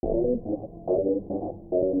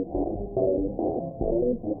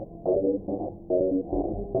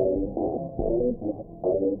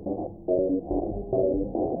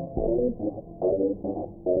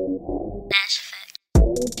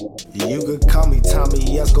You could call me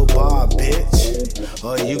Tommy Escobar, bitch,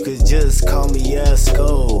 or you could just call me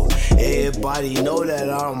Esco. Everybody know that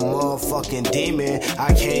I'm a motherfucking demon.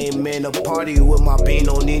 I came in a party with my bean,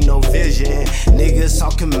 don't need no vision. Niggas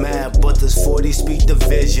talking mad, but this 40 speak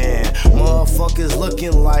division. Motherfuckers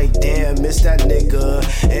looking like, damn, miss that nigga.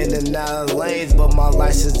 In and out of lanes, but my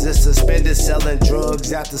license is suspended. Selling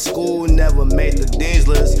drugs after school, never made the dean's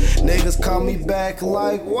list. Niggas call me back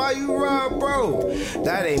like, why you ride, bro?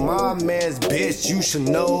 That ain't my man's bitch, you should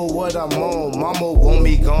know what I'm on. Mama want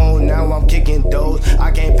me gone, now I'm kicking doors.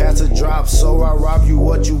 I can't pass a drop, so I rob you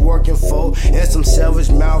what you working for. And some savage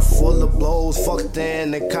mouth full of blows. Fuck the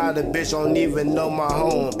anaconda, bitch, don't even know my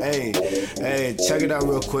home. Hey, check it out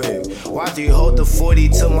real quick. Watch you hold the 40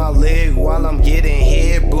 to my leg while I'm getting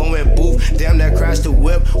hit, blowing booth. Damn, that crashed the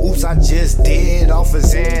whip. Oops, I just did. Off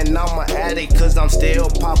his hand, I'm an addict, cause I'm still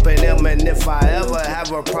popping him. And if I ever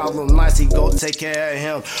have a problem, nicey, go take care of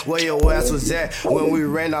him. Where your ass was at when we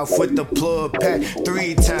ran off with the plug pack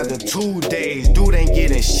 3 times in 2 days? Dude ain't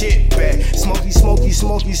getting shit back. Smoky, smoky,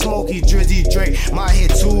 smoky, smoky, Drizzy Drake. My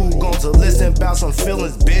hit too, gon' to listen about some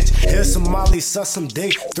feelings, bitch. Here's some Molly, suck some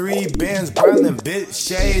dick. 3 bands, Berlin, bitch.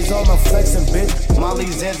 Shades on, I'm flexing, bitch.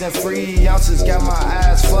 Molly's ends and 3 ounces, got my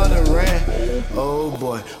eyes fluttering.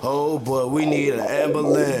 Oh boy, we need an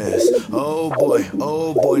ambulance. Oh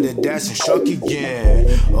boy, the dashing struck again.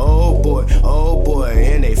 Oh boy,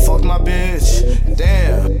 and they fucked my bitch.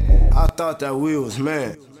 Damn, I thought that we was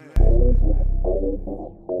meant.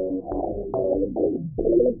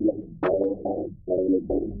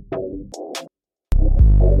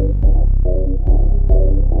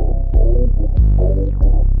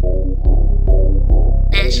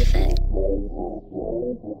 Nash Mixed.